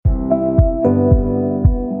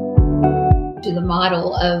to the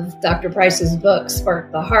model of Dr. Price's book, Spark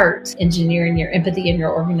the Heart, Engineering Your Empathy in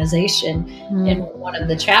Your Organization. In one of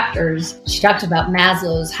the chapters, she talked about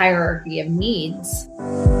Maslow's hierarchy of needs.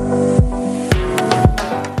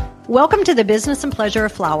 Welcome to the Business and Pleasure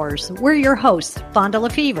of Flowers. We're your hosts, Vonda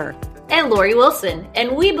Lefevre and Lori Wilson,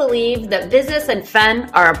 and we believe that business and fun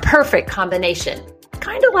are a perfect combination.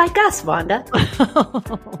 Kind of like us, Vonda.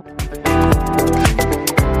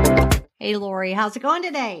 Hey, Lori, how's it going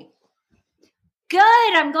today?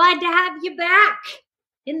 Good. I'm glad to have you back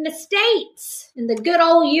in the States, in the good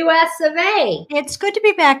old US of A. It's good to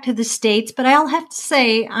be back to the States, but I'll have to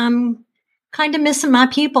say I'm kind of missing my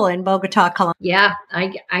people in Bogota, Colombia. Yeah,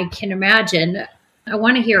 I can imagine. I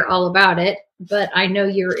want to hear all about it, but I know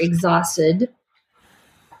you're exhausted.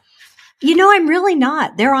 You know, I'm really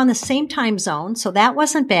not. They're on the same time zone, so that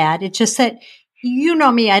wasn't bad. It's just that, you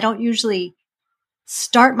know me, I don't usually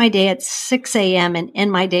start my day at 6 a.m. and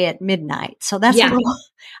end my day at midnight. So that's a little,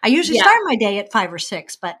 I usually start my day at 5 or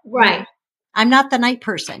 6, but I'm not the night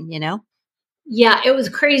person, you know? Yeah, it was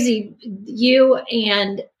crazy. You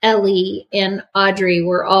and Ellie and Audrey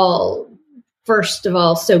were all, first of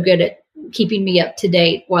all, so good at keeping me up to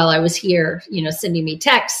date while I was here, you know, sending me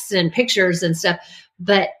texts and pictures and stuff.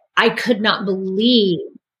 But I could not believe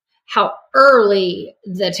how early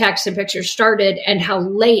the text and pictures started and how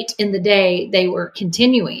late in the day they were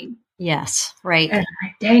continuing. Yes, right. And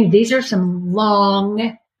dang, these are some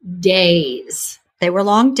long days. They were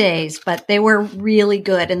long days, but they were really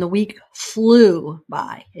good. And the week flew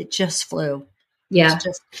by. It just flew. Yeah.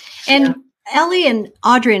 Ellie and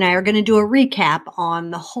Audrey and I are going to do a recap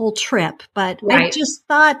on the whole trip, but I just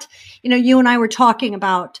thought, you know, you and I were talking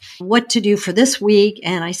about what to do for this week.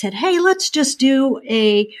 And I said, hey, let's just do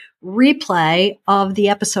a replay of the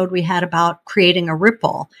episode we had about creating a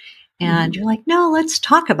ripple. And you're like, no, let's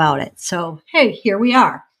talk about it. So, hey, here we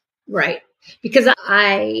are. Right. Because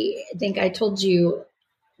I think I told you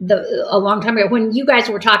a long time ago when you guys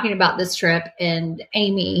were talking about this trip, and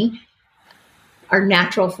Amy, our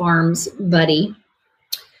Natural Farms buddy,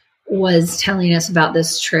 was telling us about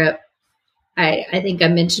this trip. I think I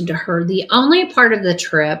mentioned to her the only part of the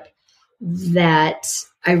trip that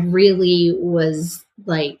I really was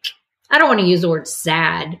like, I don't want to use the word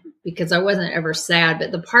sad because I wasn't ever sad,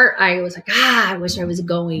 but the part I was like, I wish I was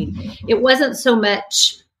going. It wasn't so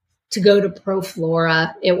much to go to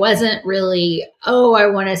Proflora. It wasn't really, I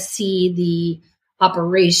want to see the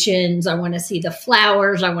operations. I want to see the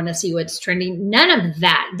flowers. I want to see what's trending. None of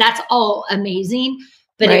that. That's all amazing,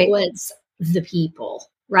 but it was the people,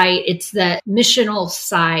 right? It's the missional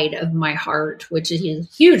side of my heart, which is a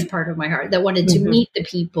huge part of my heart, that wanted to meet the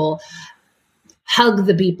people, hug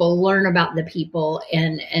the people, learn about the people,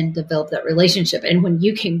 and develop that relationship. And when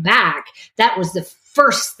you came back, that was the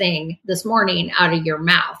first thing this morning out of your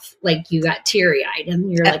mouth. Like you got teary-eyed and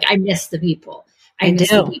you're like, I miss the people. I miss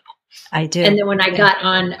the people. I do. And then when I got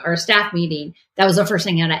on our staff meeting, that was the first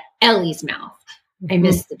thing out of Ellie's mouth. I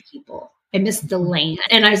miss the people. I miss the land.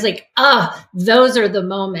 And I was like, those are the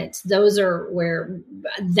moments. Those are where,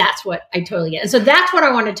 that's what I totally get. And so that's what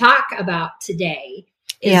I want to talk about today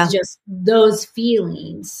is just those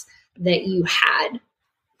feelings that you had.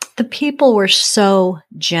 The people were so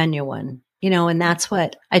genuine. You know, and that's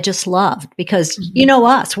what I just loved because, you know,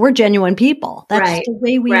 us, we're genuine people. That's the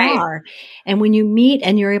way we are. And when you meet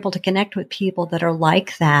and you're able to connect with people that are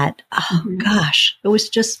like that, gosh, it was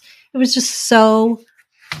so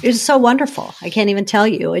wonderful. I can't even tell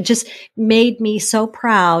you. It just made me so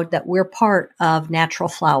proud that we're part of Natural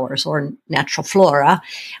Flowers or Natuflora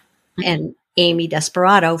and Amy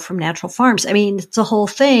Desperado from Natural Farms. I mean, it's a whole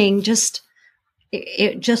thing.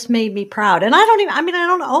 It just made me proud. And I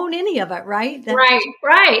don't own any of it, right?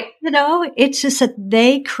 Right. You know, it's just that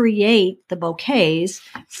they create the bouquets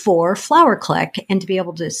for Flower Click, and to be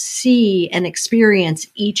able to see and experience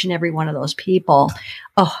each and every one of those people.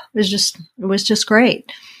 Oh, it was just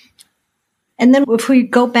great. And then if we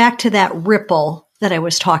go back to that ripple that I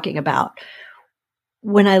was talking about,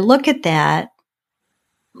 when I look at that,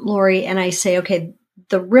 Lori, and I say, okay,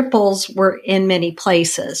 the ripples were in many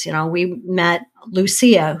places. You know, we met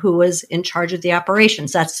Lucia, who was in charge of the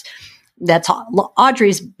operations. That's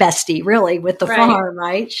Audrey's bestie, really, with the farm,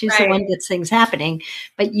 right? She's the one that gets things happening.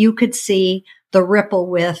 But you could see the ripple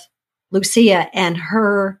with Lucia and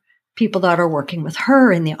her people that are working with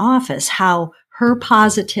her in the office, how her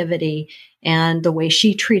positivity and the way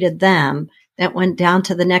she treated them, that went down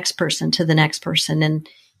to the next person, And,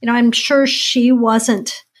 you know, I'm sure she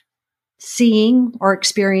wasn't seeing or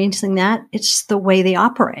experiencing that. It's the way they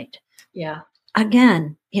operate. Yeah.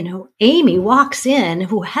 Again, you know, Amy walks in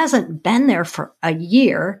who hasn't been there for a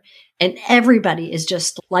year And everybody is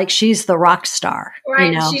just like she's the rock star.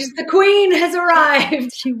 Right. She's the queen has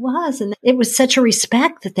arrived. She was. And it was such a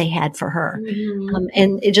respect that they had for her. Mm-hmm.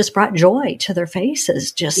 And it just brought joy to their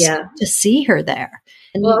faces just to see her there.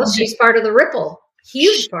 And well, she's part of the ripple.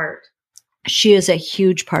 Huge part. She is a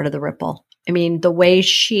huge part of the ripple. I mean, the way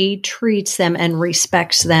she treats them and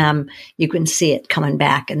respects them, you can see it coming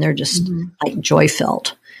back, and they're just like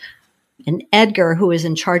joy-filled. And Edgar, who is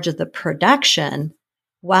in charge of the production,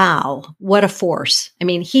 wow, what a force. I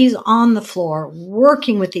mean, he's on the floor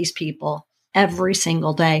working with these people every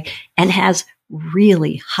single day and has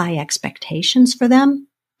really high expectations for them.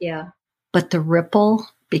 Yeah. But the ripple,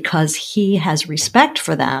 because he has respect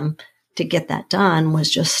for them to get that done,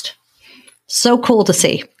 was just so cool to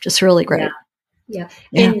see. Just really great. Yeah.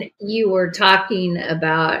 And you were talking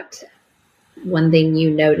about one thing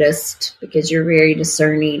you noticed, because you're very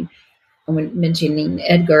discerning. When mentioning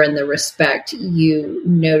Edgar and the respect, you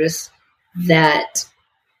noticed that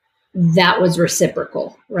was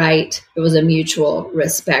reciprocal, right? It was a mutual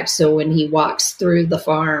respect. So when he walks through the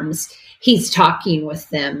farms, he's talking with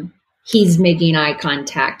them. He's making eye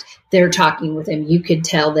contact. They're talking with him. You could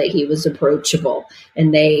tell that he was approachable,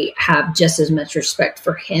 and they have just as much respect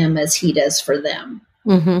for him as he does for them.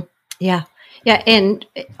 Mm-hmm. Yeah. Yeah. And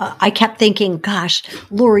I kept thinking, gosh,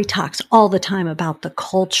 Lori talks all the time about the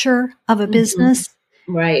culture of a business.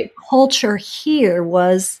 Right. Culture here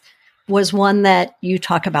was one that you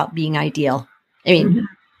talk about being ideal. I mean,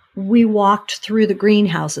 we walked through the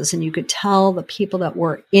greenhouses, and you could tell the people that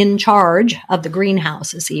were in charge of the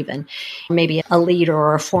greenhouses, even maybe a leader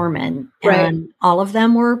or a foreman, and all of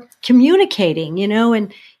them were communicating,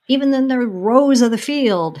 and even in the rows of the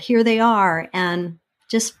field, here they are, and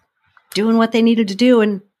just doing what they needed to do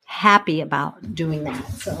and happy about doing that.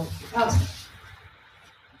 So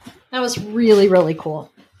that was really, really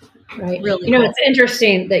cool. Right. Really cool. It's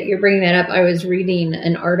interesting that you're bringing that up. I was reading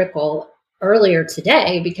an article earlier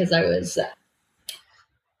today because I was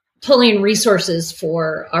pulling resources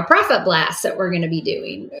for our profit blast that we're going to be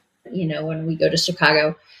doing, when we go to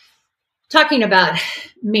Chicago, talking about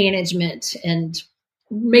management and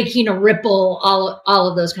making a ripple, all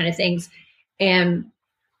of those kind of things. And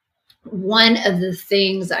one of the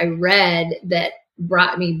things I read that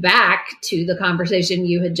brought me back to the conversation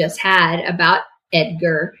you had just had about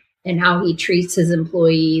Edgar and how he treats his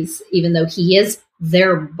employees, even though he is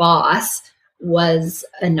their boss, was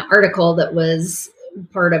an article that was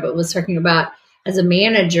part of it was talking about, as a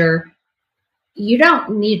manager, you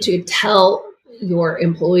don't need to tell your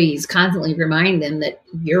employees, constantly remind them that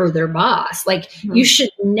you're their boss. Like you should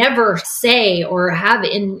never say or have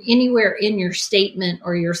anywhere in your statement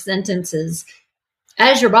or your sentences,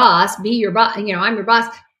 as your boss, be your boss, I'm your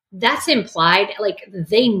boss. That's implied. Like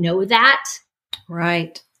they know that.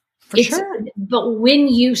 Right. For sure. But when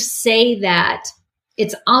you say that,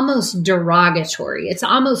 it's almost derogatory. It's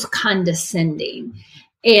almost condescending,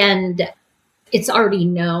 and it's already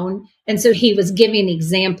known. And so he was giving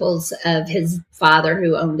examples of his father,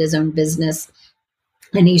 who owned his own business,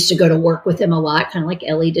 and he used to go to work with him a lot, kind of like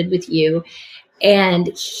Ellie did with you. And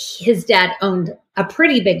his dad owned a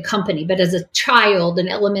pretty big company, but as a child, an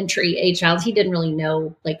elementary age child, he didn't really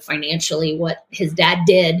know like financially what his dad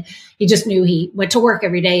did. He just knew he went to work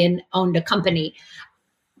every day and owned a company.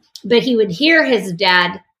 But he would hear his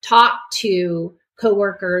dad talk to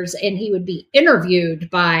coworkers, and he would be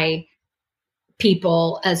interviewed by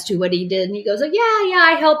people as to what he did. And he goes, yeah,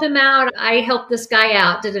 I help him out. I help this guy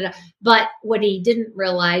out. Da, da, da. But what he didn't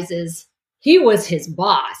realize is he was his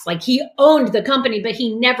boss. Like he owned the company, but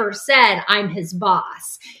he never said, I'm his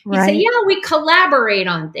boss. He said, yeah, we collaborate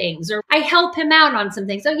on things, or I help him out on some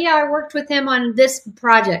things. Oh yeah, I worked with him on this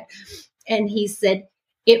project. And he said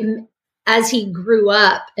as he grew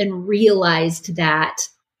up and realized that,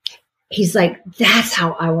 he's like, that's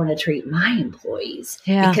how I want to treat my employees.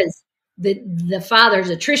 Yeah. Because the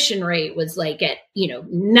father's attrition rate was like at,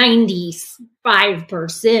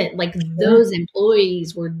 95%. Like those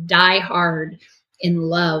employees were diehard in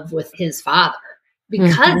love with his father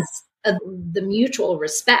because of the mutual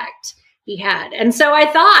respect he had. And so I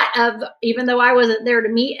thought of, even though I wasn't there to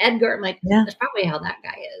meet Edgar, I'm like, that's probably how that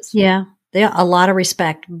guy is. Yeah. A lot of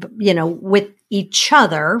respect, with each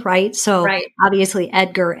other. Right. So obviously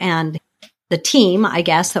Edgar and the team, I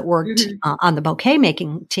guess, that worked on the bouquet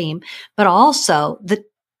making team, but also the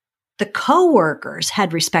coworkers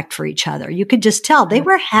had respect for each other. You could just tell they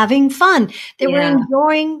were having fun. They were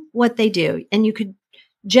enjoying what they do. And you could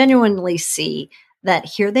genuinely see that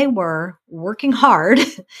here they were working hard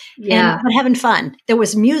but having fun. There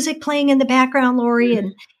was music playing in the background, Lori,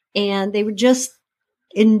 and they were just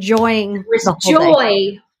enjoying the whole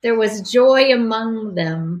day. There was joy among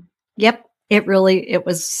them. Yep. It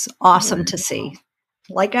was awesome to see.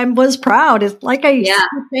 Like I was proud. It's like I keep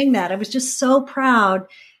saying that. I was just so proud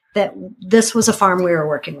that this was a farm we were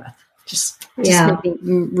working with. Just made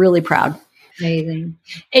me really proud. Amazing.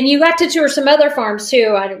 And you got to tour some other farms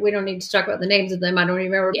too. We don't need to talk about the names of them. I don't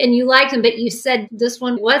remember. And you liked them, but you said this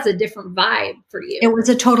one was a different vibe for you. It was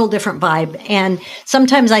a total different vibe. And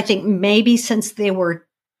sometimes I think maybe since we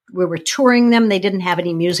were touring them, they didn't have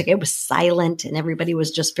any music. It was silent and everybody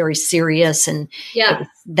was just very serious. And it was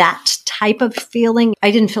that type of feeling.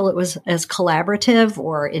 I didn't feel it was as collaborative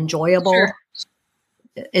or enjoyable. Sure.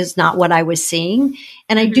 Is not what I was seeing.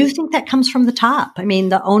 And I do think that comes from the top. I mean,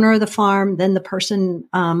 the owner of the farm, then the person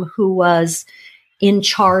who was in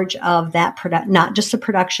charge of that not just the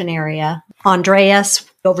production area. Andreas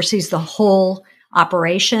oversees the whole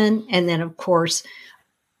operation. And then, of course,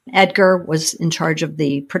 Edgar was in charge of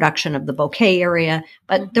the production of the bouquet area.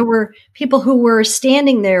 But there were people who were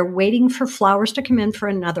standing there waiting for flowers to come in for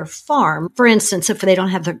another farm. For instance, if they don't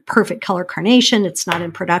have the perfect color carnation, it's not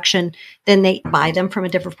in production, then they buy them from a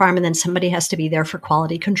different farm and then somebody has to be there for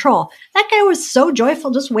quality control. That guy was so joyful,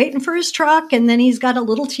 just waiting for his truck. And then he's got a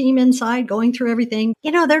little team inside going through everything.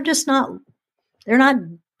 They're not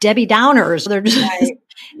Debbie Downers. They're just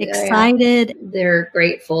excited. They're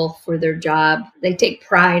grateful for their job. They take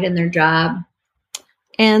pride in their job.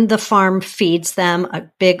 And the farm feeds them a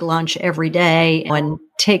big lunch every day and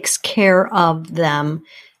takes care of them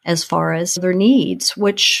as far as their needs,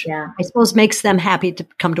 which I suppose makes them happy to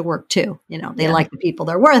come to work too. They like the people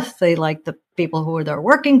they're with. They like the people who they're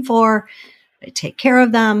working for. They take care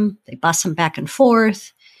of them. They bus them back and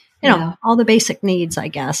forth. All the basic needs, I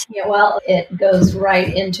guess. Yeah, well, it goes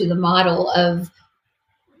right into the model of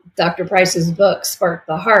Dr. Price's book, Spark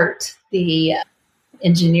the Heart, the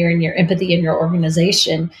engineering your empathy in your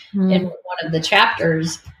organization. In one of the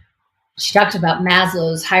chapters, she talks about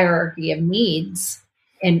Maslow's hierarchy of needs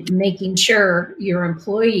and making sure your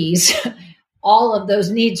employees, all of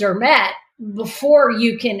those needs are met before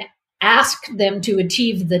you can ask them to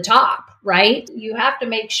achieve the top, right? You have to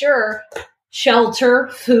make sure shelter,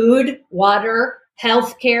 food, water,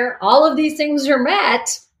 healthcare, all of these things are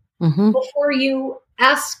met before you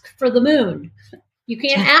ask for the moon. You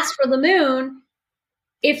can't ask for the moon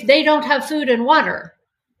if they don't have food and water.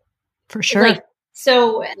 For sure.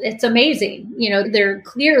 So it's amazing. They're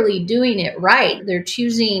clearly doing it right. They're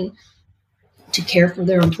choosing to care for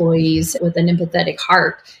their employees with an empathetic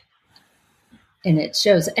heart. And it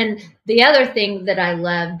shows. And the other thing that I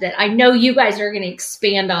love that I know you guys are going to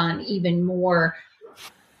expand on even more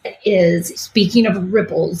is, speaking of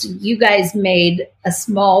ripples, you guys made a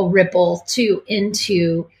small ripple too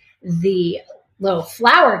into the little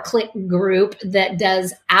Flower Click group that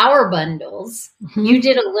does our bundles. You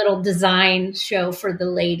did a little design show for the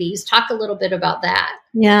ladies. Talk a little bit about that.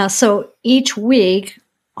 Yeah. So each week,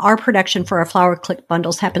 our production for our Flower Click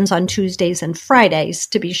bundles happens on Tuesdays and Fridays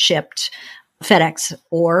to be shipped FedEx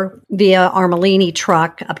or via Armalini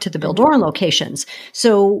truck up to the Bildoran locations.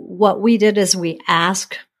 So what we did is we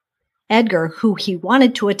asked Edgar who he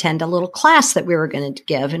wanted to attend a little class that we were going to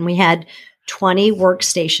give. And we had 20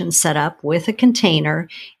 workstations set up with a container.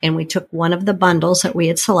 And we took one of the bundles that we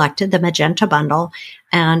had selected, the magenta bundle,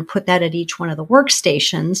 and put that at each one of the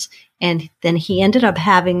workstations. And then he ended up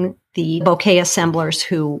having the bouquet assemblers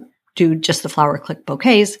who do just the Flower Click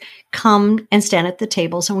bouquets come and stand at the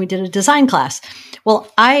tables, and we did a design class. Well,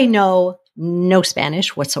 I know no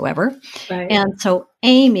Spanish whatsoever. Right. And so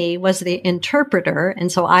Amy was the interpreter. And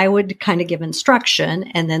so I would kind of give instruction,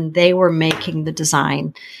 and then they were making the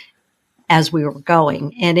design as we were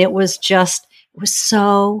going. And it was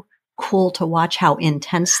so cool to watch how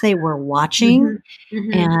intense they were watching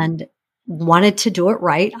and wanted to do it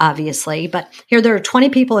right, obviously. But here there are 20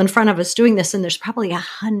 people in front of us doing this, and there's probably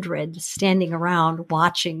 100 standing around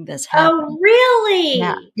watching this happen. Oh, really?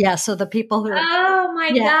 Yeah. So the people who oh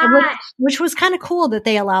my gosh. Which was kind of cool that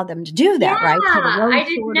they allowed them to do that, right? So I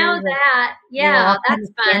didn't know that. Yeah, that's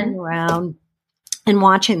fun. Around and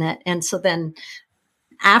watching that. And so then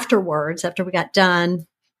afterwards, after we got done,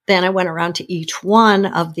 then I went around to each one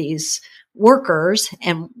of these workers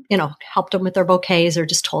and, helped them with their bouquets or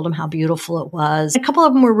just told them how beautiful it was. A couple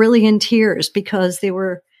of them were really in tears because they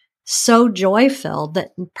were so joy filled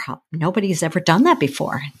that nobody's ever done that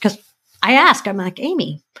before. Because I asked, I'm like,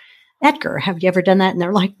 Amy, Edgar, have you ever done that? And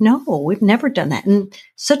they're like, no, we've never done that. And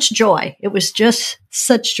such joy. It was just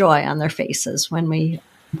such joy on their faces when we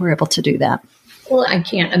were able to do that. Well, I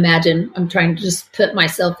can't imagine. I'm trying to just put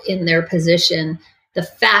myself in their position. The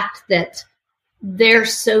fact that they're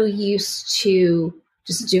so used to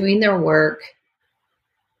just doing their work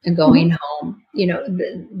and going home.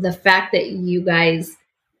 The fact that you guys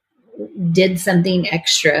did something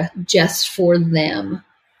extra just for them.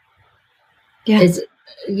 Yeah.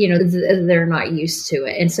 They're not used to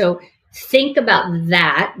it. And so think about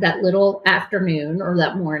that little afternoon or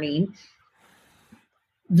that morning,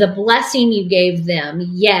 the blessing you gave them,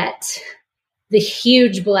 yet the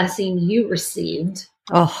huge blessing you received.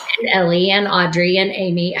 Oh, And Ellie and Audrey and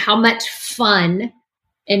Amy, how much fun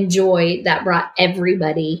and joy that brought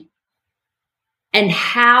everybody, and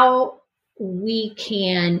how we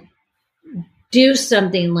can do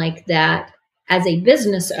something like that as a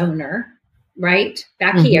business owner, right?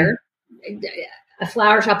 Back here, a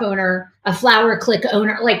flower shop owner, a flower click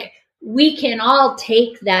owner, like we can all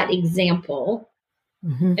take that example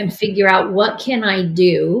and figure out what can I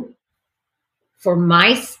do for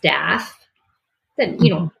my staff that,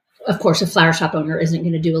 of course, a flower shop owner isn't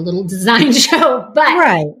going to do a little design show, but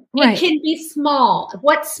it can be small.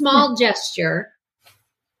 What small gesture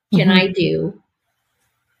can I do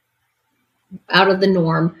out of the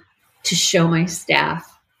norm to show my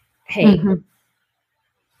staff, hey,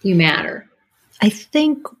 you matter? I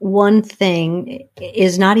think one thing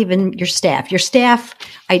is not even your staff. Your staff,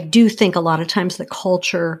 I do think a lot of times the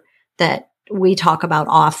culture that we talk about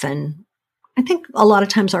often, I think a lot of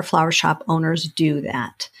times our flower shop owners do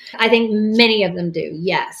that. I think many of them do.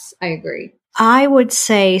 Yes, I agree. I would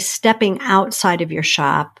say stepping outside of your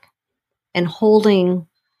shop and holding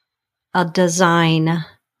a design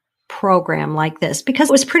program like this, because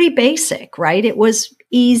it was pretty basic, right? It was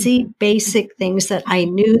easy, basic things that I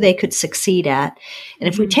knew they could succeed at. And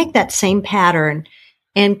if we take that same pattern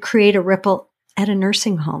and create a ripple at a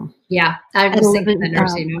nursing home. Yeah, I was thinking the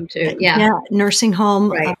nursing home too. Yeah, nursing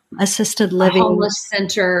home, assisted living. A homeless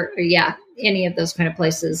center, any of those kind of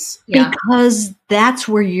places. Yeah. Because that's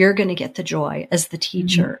where you're going to get the joy as the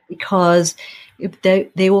teacher, because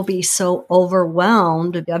they will be so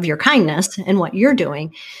overwhelmed of your kindness and what you're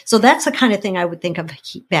doing. So that's the kind of thing I would think of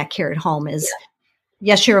back here at home is,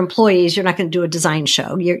 yes, your employees, you're not going to do a design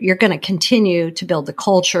show. You're going to continue to build the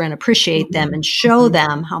culture and appreciate them and show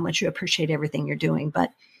them how much you appreciate everything you're doing. But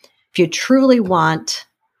if you truly want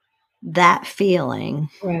that feeling,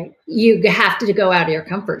 right, you have to go out of your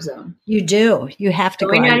comfort zone. You do. You have to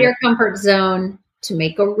go out of your comfort zone to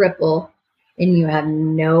make a ripple. And you have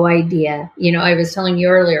no idea. I was telling you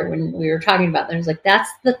earlier when we were talking about that, I was like, that's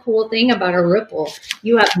the cool thing about a ripple.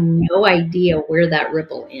 You have no idea where that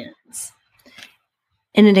ripple ends.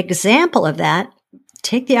 And an example of that,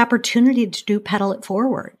 take the opportunity to do Pedal It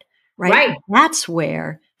Forward, right? That's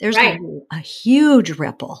where there's a huge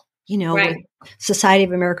ripple, Society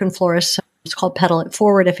of American Florists, it's called Pedal It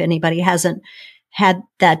Forward. If anybody hasn't had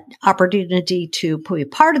that opportunity to be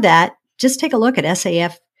part of that, just take a look at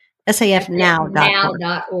SAFnow.org.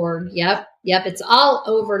 Yep. It's all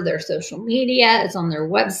over their social media. It's on their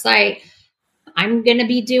website. I'm going to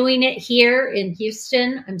be doing it here in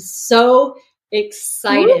Houston. I'm so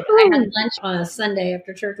excited. I had lunch on a Sunday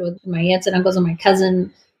after church with my aunts and uncles and my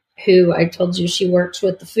cousin, who I told you she works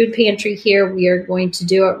with the food pantry here. We are going to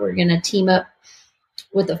do it. We're going to team up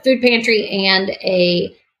with a food pantry and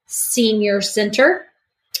a senior center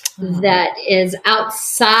that is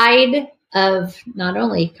outside of not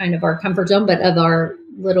only kind of our comfort zone, but of our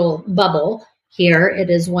little bubble here. It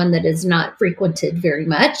is one that is not frequented very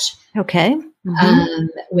much. Okay.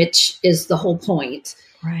 Which is the whole point.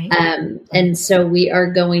 Right. And so we are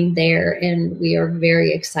going there and we are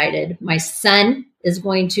very excited. My son is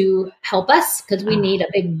going to help us because we need a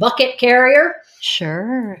big bucket carrier.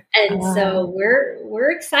 Sure. And so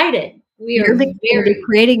we're excited. You're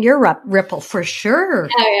creating your ripple for sure.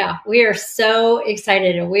 Oh yeah. We are so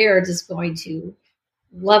excited and we are just going to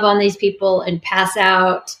love on these people and pass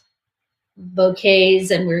out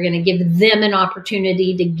bouquets, and we're going to give them an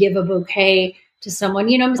opportunity to give a bouquet to someone,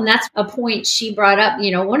 and that's a point she brought up.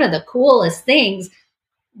 One of the coolest things,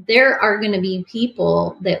 there are going to be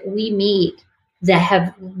people that we meet that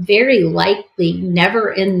have very likely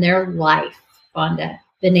never in their life, Fonda,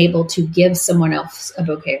 been able to give someone else a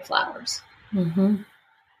bouquet of flowers.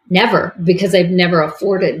 Never, because they've never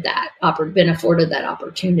been afforded that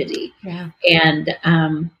opportunity. Yeah. And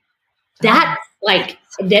that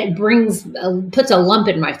puts a lump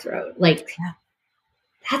in my throat.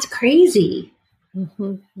 That's crazy.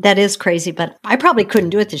 That is crazy, but I probably couldn't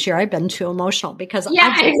do it this year. I've been too emotional because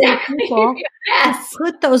people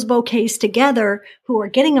put those bouquets together who are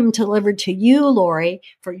getting them delivered to you, Lori,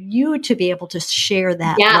 for you to be able to share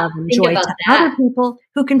that love and joy to other people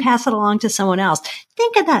who can pass it along to someone else.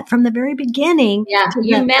 Think of that from the very beginning. Yeah,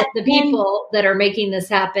 you met the people that are making this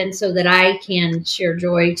happen so that I can share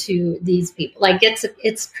joy to these people.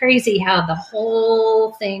 It's crazy how the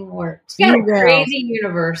whole thing works. It's a crazy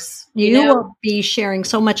universe. You will be be sharing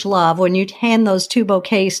so much love when you hand those 2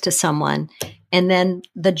 bouquets to someone, and then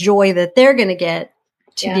the joy that they're going to get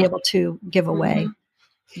to be able to give away.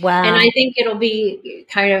 Wow. And I think it'll be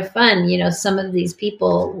kind of fun. Some of these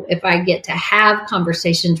people, if I get to have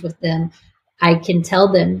conversations with them, I can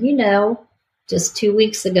tell them, just 2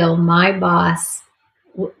 weeks ago, my boss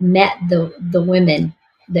met the women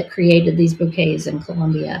that created these bouquets in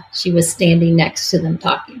Colombia. She was standing next to them,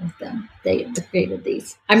 talking with them. They created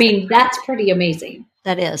these. I mean, that's pretty amazing.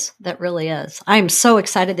 That really is. I'm so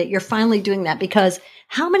excited that you're finally doing that, because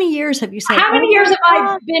how many years have you said? How many years have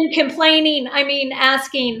I been complaining? I mean,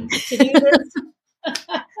 asking to do this.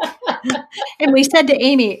 And we said to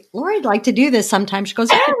Amy, Lori'd like to do this sometime. She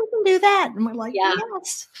goes, yeah, we can do that. And we're like,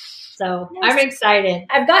 yes. So I'm excited.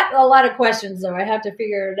 I've got a lot of questions, though. I have to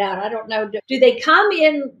figure it out. I don't know. Do they come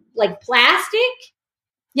in like plastic?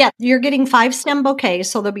 Yeah, you're getting 5 stem bouquets.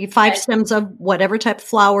 So there'll be 5 stems of whatever type of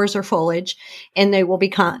flowers or foliage, and they will be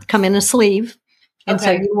come in a sleeve. And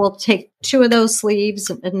so you will take 2 of those sleeves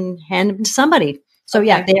and hand them to somebody. So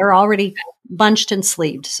they are already bunched and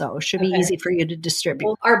sleeved. So it should be easy for you to distribute.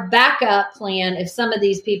 Well, our backup plan, if some of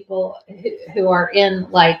these people who are in,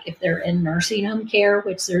 like, if they're in nursing home care,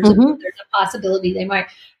 which there's a possibility they might,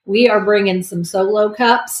 we are bringing some solo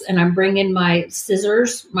cups, and I'm bringing my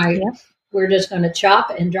scissors, we're just going to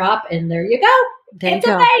chop and drop, and there you go. It's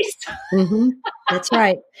a vase. That's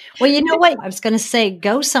right. Well, you know what? I was going to say,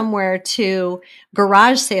 go somewhere to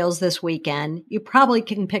garage sales this weekend. You probably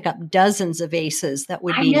can pick up dozens of vases that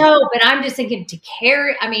would be. I know, but I'm just thinking to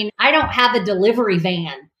carry. I mean, I don't have a delivery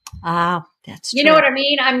van. That's true. You know what I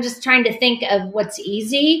mean? I'm just trying to think of what's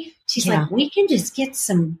easy. She's like, we can just get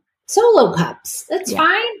some solo cups. That's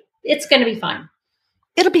fine. It's going to be fine.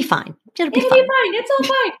 It'll be fine. It'll be fine. It's all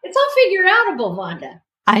fine. It's all figure outable, Wanda.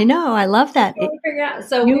 I know. I love that.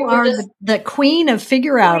 So you are the queen of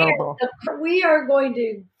figure outable. We are going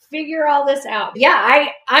to figure all this out. Yeah,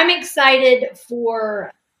 I'm excited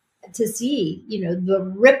to see,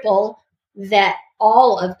 the ripple that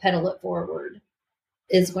all of Pedal It Forward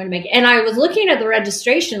is going to make. And I was looking at the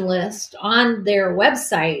registration list on their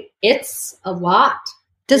website. It's a lot.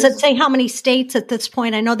 Does it say how many states at this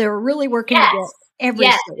point? I know they're really working to get every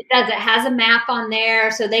state. It does. It has a map on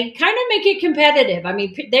there. So they kind of make it competitive. I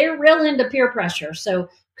mean, they're real into peer pressure. So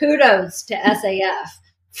kudos to SAF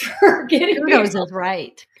for getting kudos is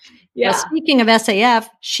right. Yeah. Well, speaking of SAF,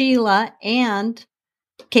 Sheila and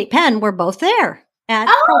Kate Penn were both there at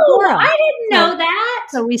Proflora. I didn't know that.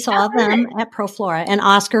 So we saw them at Proflora. And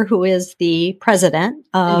Oscar, who is the president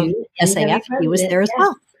of SAF, he was there as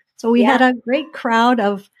well. So we had a great crowd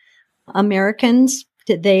of Americans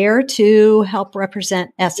there to help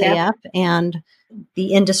represent SAF and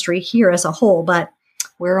the industry here as a whole, but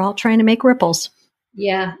we're all trying to make ripples.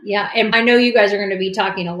 Yeah. And I know you guys are going to be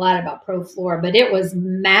talking a lot about Proflora, but it was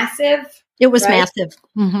massive. It was massive.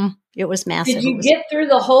 It was massive. Did you get through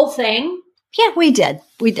the whole thing? Yeah, we did.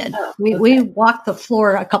 Oh, we walked the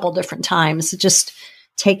floor a couple different times, just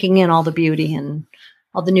taking in all the beauty and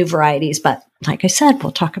all the new varieties. But like I said,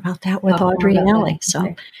 we'll talk about that with Audrey and Ellie.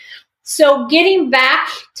 So getting back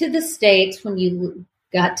to the States, when you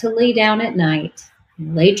got to lay down at night,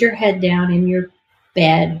 you laid your head down in your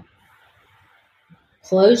bed,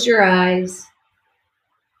 closed your eyes,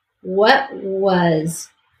 what was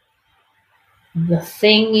the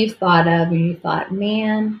thing you thought of and you thought,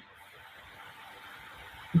 man,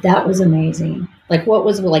 that was amazing? Like, what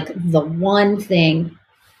was like the one thing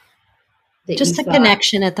that just a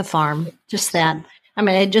connection at the farm, just that. I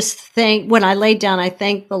mean, I just think when I laid down, I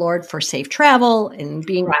thank the Lord for safe travel and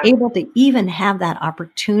being able to even have that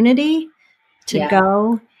opportunity to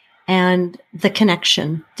go, and the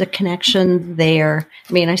connection there.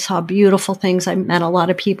 I mean, I saw beautiful things. I met a lot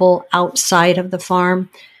of people outside of the farm,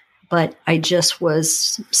 but I just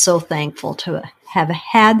was so thankful to have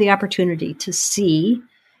had the opportunity to see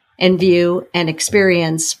and view and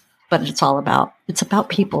experience. But it's about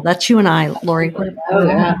people. That's you and I, Lori. Oh,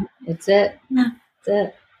 yeah. It's it. Yeah.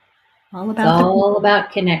 That's it. All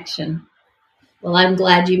about connection. Well, I'm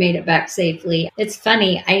glad you made it back safely. It's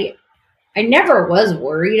funny. I never was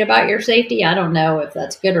worried about your safety. I don't know if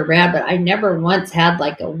that's good or bad, but I never once had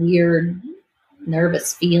like a weird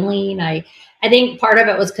nervous feeling. I think part of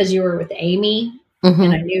it was because you were with Amy,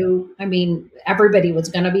 and I knew, everybody was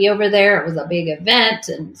going to be over there. It was a big event.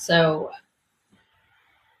 And so.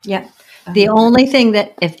 Yeah. The only thing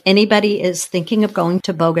that if anybody is thinking of going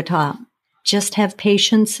to Bogota, just have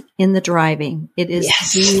patience in the driving. It is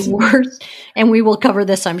the worst. And we will cover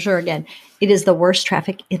this, I'm sure, again. It is the worst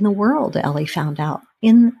traffic in the world, Ellie found out.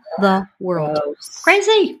 In the world.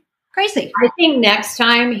 Crazy. I think next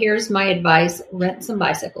time, here's my advice, rent some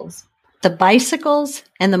bicycles. the bicycles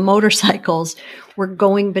and the motorcycles were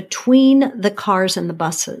going between the cars and the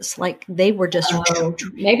buses. Like they were just.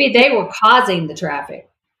 Maybe they were causing the traffic.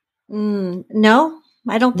 No,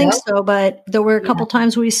 I don't think so. But there were a couple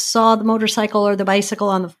times we saw the motorcycle or the bicycle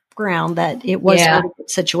on the ground that it was not a good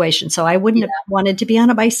situation. So I wouldn't have wanted to be on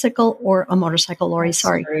a bicycle or a motorcycle, Lori. That's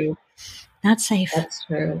sorry. True. Not safe. That's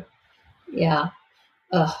true. Yeah.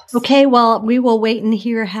 Ugh. Okay, well, we will wait and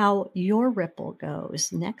hear how your ripple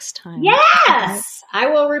goes next time. Yes, I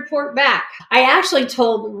will report back. I actually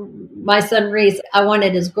told my son Reese I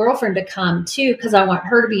wanted his girlfriend to come too because I want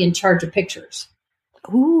her to be in charge of pictures.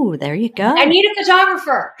 Ooh, there you go. I need a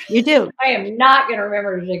photographer. You do. I am not going to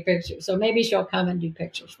remember to take pictures, so maybe she'll come and do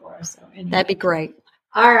pictures for us. So anyway. That'd be great.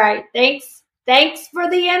 All right, thanks. Thanks for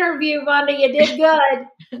the interview, Vonda. You did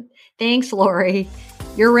good. Thanks, Lori.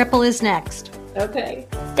 Your ripple is next. Okay.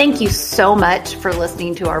 Thank you so much for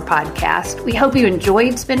listening to our podcast. We hope you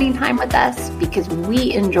enjoyed spending time with us because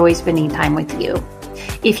we enjoy spending time with you.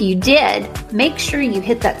 If you did, make sure you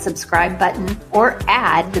hit that subscribe button or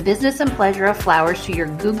add the business and pleasure of flowers to your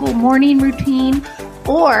Google morning routine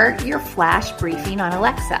or your flash briefing on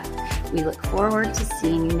Alexa. We look forward to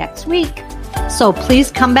seeing you next week. So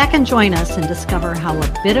please come back and join us and discover how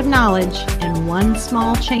a bit of knowledge and one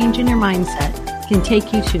small change in your mindset can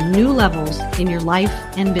take you to new levels in your life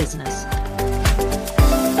and business.